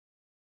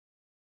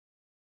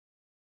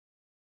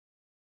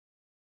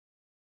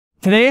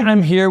Today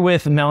I'm here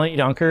with Melanie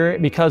Dunker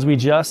because we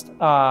just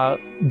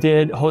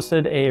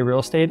hosted a real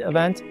estate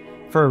event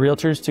for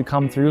realtors to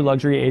come through,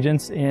 luxury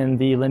agents in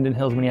the Linden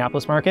Hills,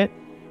 Minneapolis market.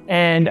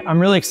 And I'm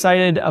really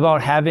excited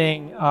about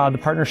having the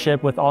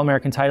partnership with All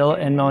American Title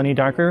and Melanie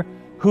Dunker,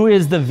 who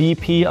is the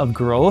VP of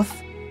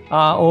Growth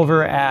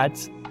over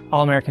at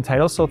All American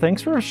Title. So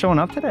thanks for showing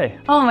up today.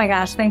 Oh my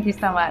gosh, thank you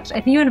so much.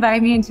 If you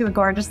invite me into a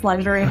gorgeous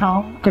luxury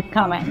home, I'm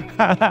coming.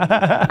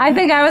 I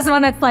think I was the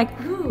one that's like,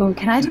 ooh,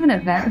 can I do an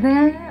event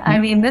there? I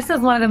mean, this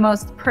is one of the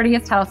most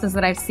prettiest houses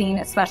that I've seen,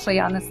 especially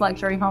on this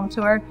luxury home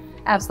tour.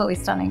 Absolutely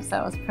stunning.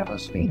 So it's a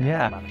privilege to be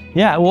here.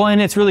 Yeah. Well,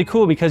 and it's really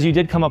cool because you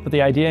did come up with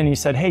the idea and you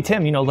said, hey,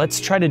 Tim,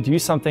 let's try to do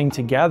something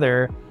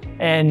together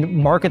and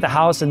market the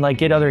house and like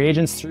get other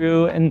agents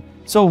through. And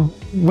so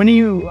when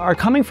you are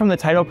coming from the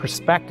title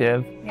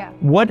perspective,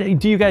 what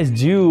do you guys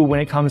do when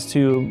it comes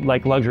to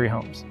like luxury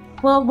homes?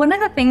 Well, one of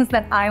the things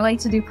that I like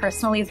to do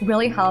personally is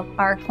really help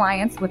our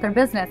clients with their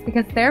business,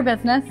 because their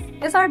business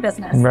is our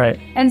business. Right.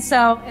 And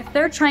so if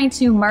they're trying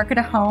to market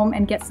a home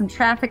and get some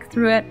traffic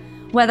through it,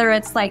 whether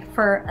it's like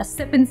for a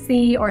sip and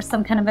see or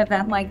some kind of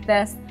event like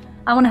this,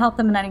 I want to help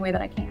them in any way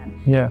that I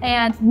can. Yeah.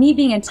 And me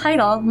being in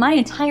title, my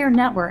entire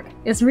network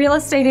is real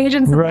estate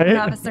agents and loan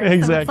officers.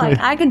 Exactly. So it's like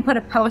I can put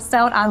a post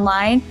out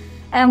online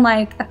and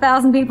like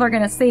 1,000 people are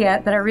going to see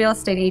it that are real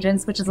estate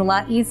agents, which is a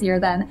lot easier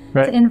than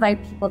to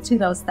invite people to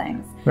those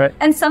things. Right.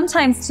 And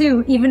sometimes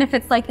too, even if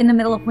it's like in the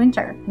middle of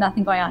winter,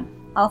 nothing going on,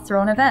 I'll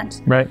throw an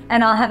event. Right.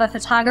 And I'll have a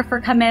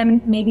photographer come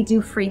in, maybe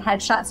do free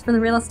headshots for the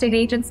real estate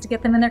agents to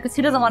get them in there, because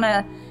who doesn't want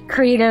a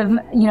creative,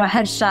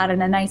 headshot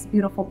in a nice,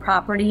 beautiful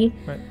property.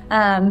 Right.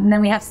 And then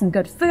we have some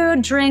good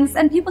food, drinks,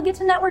 and people get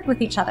to network with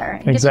each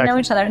other and get to know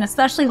each other. And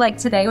especially like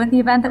today with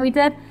the event that we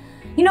did,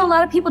 a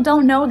lot of people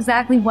don't know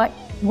exactly what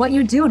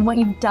you do and what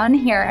you've done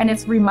here. And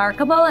it's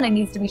remarkable and it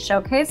needs to be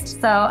showcased.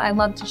 So I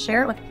love to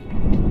share it with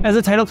people. As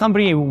a title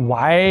company,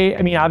 why,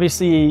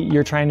 obviously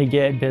you're trying to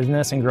get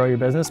business and grow your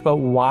business, but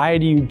why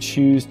do you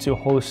choose to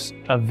host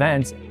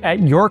events at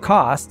your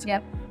cost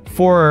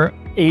for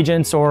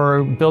agents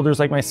or builders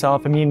like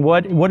myself?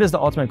 What is the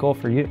ultimate goal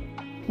for you?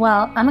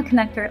 Well, I'm a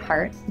connector at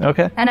heart.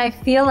 Okay. And I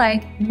feel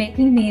like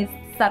making these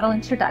subtle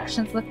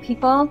introductions with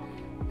people,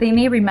 they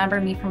may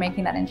remember me for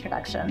making that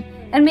introduction.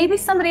 And maybe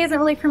somebody isn't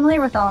really familiar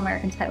with All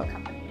American Title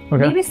Company.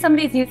 Okay. Maybe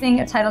somebody's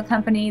using a title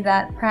company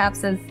that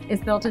perhaps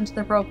is built into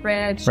the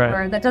brokerage,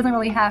 or that doesn't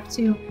really have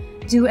to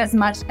do as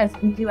much as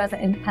we do as an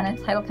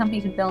independent title company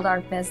to build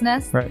our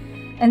business. Right.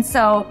 And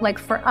so like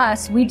for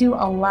us, we do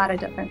a lot of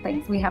different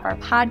things. We have our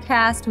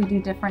podcast, we do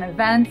different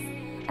events,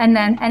 and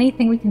then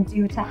anything we can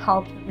do to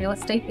help real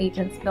estate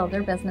agents build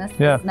their business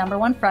is number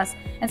one for us.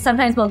 And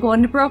sometimes we'll go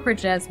into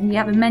brokerages. We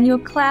have a menu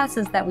of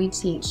classes that we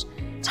teach.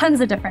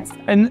 Tons of different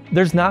stuff. And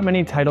there's not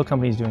many title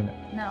companies doing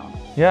that. No.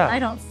 Yeah. I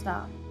don't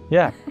stop.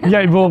 Yeah.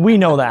 Well, we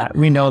know that.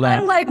 We know that.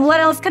 I'm like, what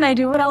else can I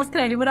do? What else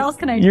can I do? What else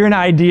can I do? You're an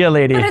idea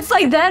lady. But it's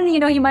like then,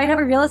 you might have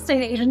a real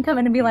estate agent come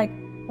in and be like,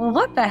 well,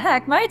 what the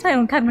heck? My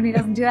title company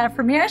doesn't do that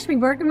for me. I should be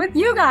working with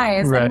you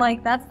guys. Right. And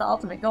like, that's the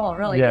ultimate goal,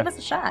 really. Give us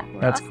a shot.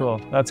 That's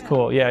cool. That's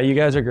cool. Yeah, you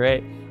guys are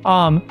great.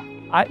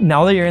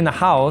 Now that you're in the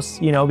house,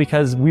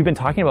 because we've been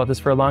talking about this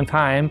for a long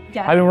time.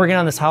 Yeah. I've been working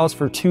on this house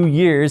for 2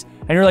 years,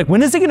 and you're like,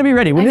 when is it going to be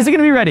ready? When is it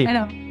going to be ready? I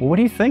know. Well, what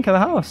do you think of the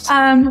house?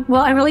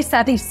 Well, I'm really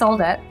sad that you sold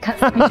it, because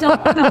I don't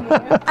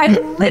know. I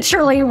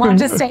literally want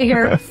to stay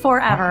here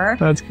forever.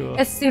 That's cool.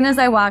 As soon as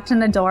I walked in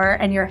the door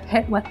and you're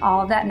hit with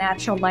all of that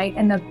natural light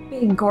and the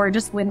big,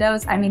 gorgeous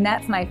windows,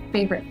 that's my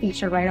favorite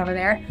feature right over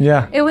there.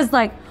 Yeah. It was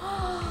like,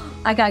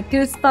 I got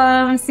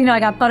goosebumps, I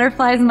got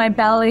butterflies in my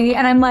belly,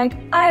 and I'm like,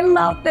 I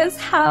love this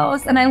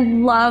house, and I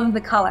love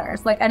the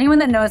colors. Like anyone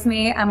that knows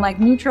me, I'm like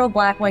neutral,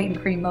 black, white, and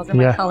cream. Those are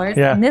my colors,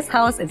 and this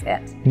house is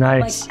it.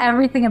 Nice. Like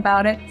everything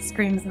about it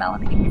screams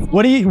Melanie.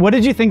 What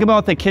did you think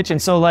about the kitchen?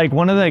 So like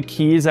one of the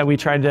keys that we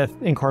tried to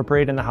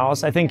incorporate in the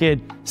house, I think it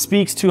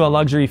speaks to a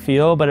luxury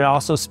feel, but it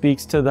also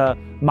speaks to the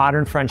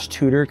modern French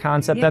Tudor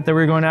concept that they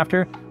were going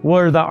after. What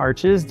are the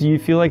arches? Do you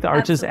feel like the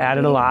arches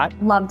added a lot?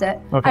 Loved it.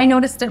 Okay. I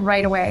noticed it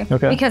right away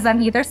because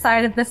on either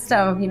side of the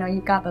stove,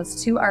 you've got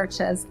those two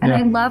arches, and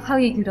I love how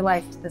you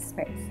utilized the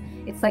space.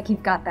 It's like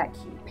you've got that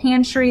cute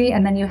pantry,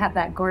 and then you have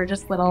that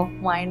gorgeous little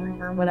wine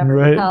room or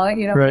whatever you call it.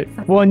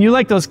 Right. Well, and you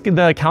like the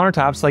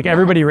countertops, like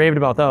everybody raved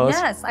about those.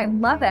 Yes, I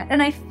love it.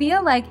 And I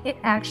feel like it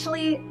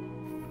actually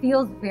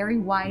feels very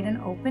wide and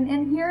open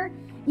in here,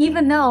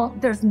 even though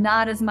there's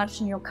not as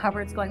much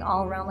cupboards going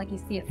all around like you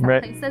see at some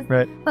places.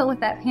 Right. But with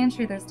that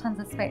pantry, there's tons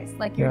of space.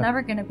 Like you're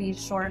never going to be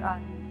short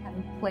on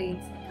having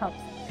plates, cups,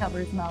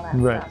 cupboards, and all that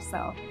stuff.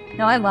 So,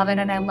 no, I love it,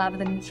 and I love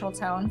the neutral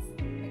tones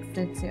mixed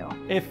in too.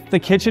 If the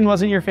kitchen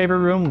wasn't your favorite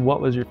room,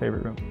 what was your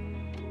favorite room?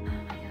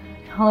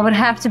 Well, it would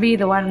have to be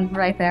the one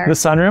right there. The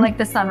sunroom? Like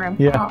the sunroom.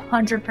 Yeah.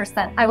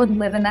 100%. I would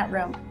live in that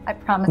room. I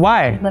promise.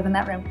 Why? I would live in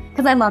that room.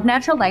 Because I love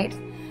natural light,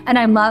 and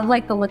I love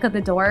like the look of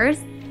the doors,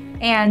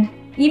 and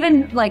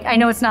even like, I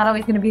know it's not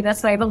always going to be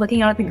this way, but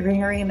looking out at the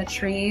greenery and the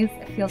trees,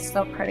 it feels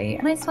so pretty.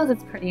 And I suppose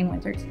it's pretty in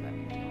winter too.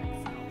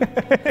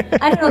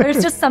 I don't know,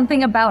 there's just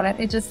something about it.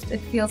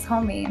 It feels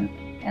homey,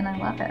 and I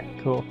love it.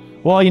 Cool.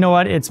 Well, you know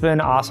what? It's been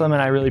awesome,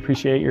 and I really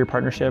appreciate your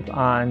partnership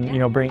on, you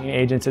know, bringing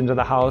agents into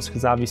the house,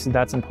 because obviously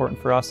that's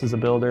important for us as a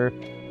builder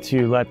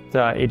to let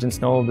agents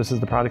know this is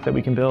the product that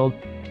we can build.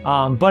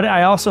 But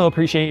I also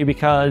appreciate you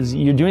because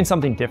you're doing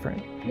something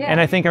different. Yeah.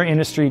 And I think our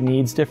industry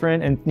needs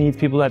different and needs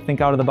people that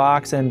think out of the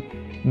box. And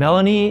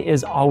Melanie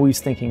is always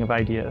thinking of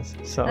ideas.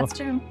 So that's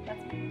true.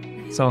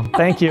 So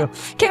thank you.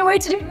 Can't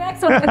wait to do the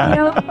next one with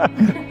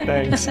you.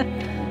 Thanks.